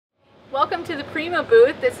Welcome to the Prima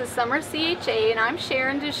booth. This is Summer CHA and I'm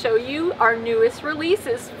Sharon to show you our newest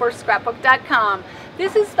releases for Scrapbook.com.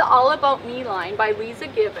 This is the All About Me line by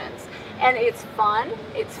Leeza Gibbons, and it's fun,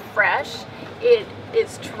 it's fresh,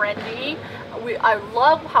 it's trendy. I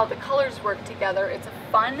love how the colors work together. It's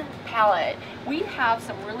a fun palette. We have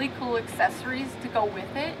some really cool accessories to go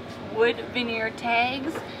with it. Wood veneer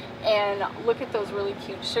tags, and look at those really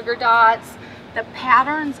cute sugar dots. The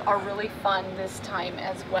patterns are really fun this time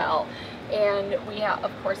as well. And we of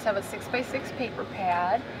course have a 6x6 paper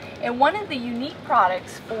pad. And one of the unique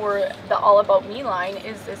products for the All About Me line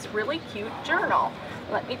is this really cute journal.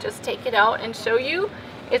 Let me just take it out and show you.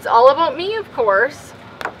 It's all about me, of course.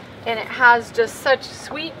 And it has just such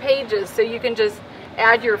sweet pages, so you can just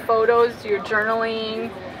add your photos, your journaling,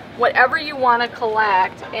 whatever you want to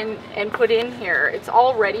collect and put in here. It's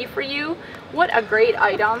all ready for you. What a great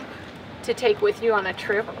item to take with you on a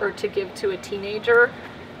trip or to give to a teenager.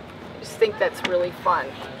 I just think that's really fun.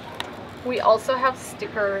 We also have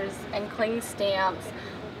stickers and cling stamps.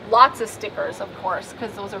 Lots of stickers, of course,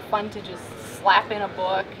 because those are fun to just slap in a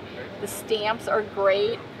book. The stamps are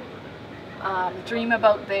great. Dream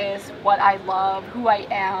about this, what I love, who I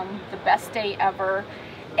am, the best day ever.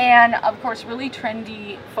 And of course, really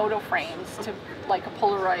trendy photo frames, to like a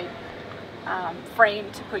Polaroid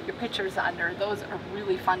frame to put your pictures under. Those are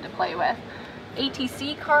really fun to play with.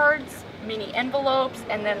 ATC cards, mini envelopes,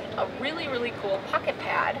 and then a really cool pocket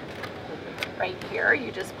pad right here.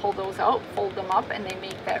 You just pull those out, fold them up, and they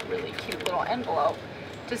make that really cute little envelope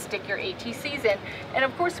to stick your ATCs in. And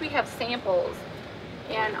of course we have samples,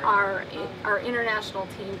 and our international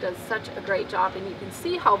team does such a great job, and you can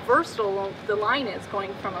see how versatile the line is,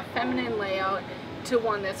 going from a feminine layout to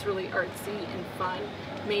one that's really artsy and fun,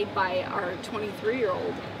 made by our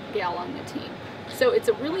 23-year-old gal on the team. So it's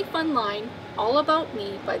a really fun line, All About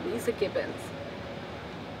Me by Leeza Gibbons.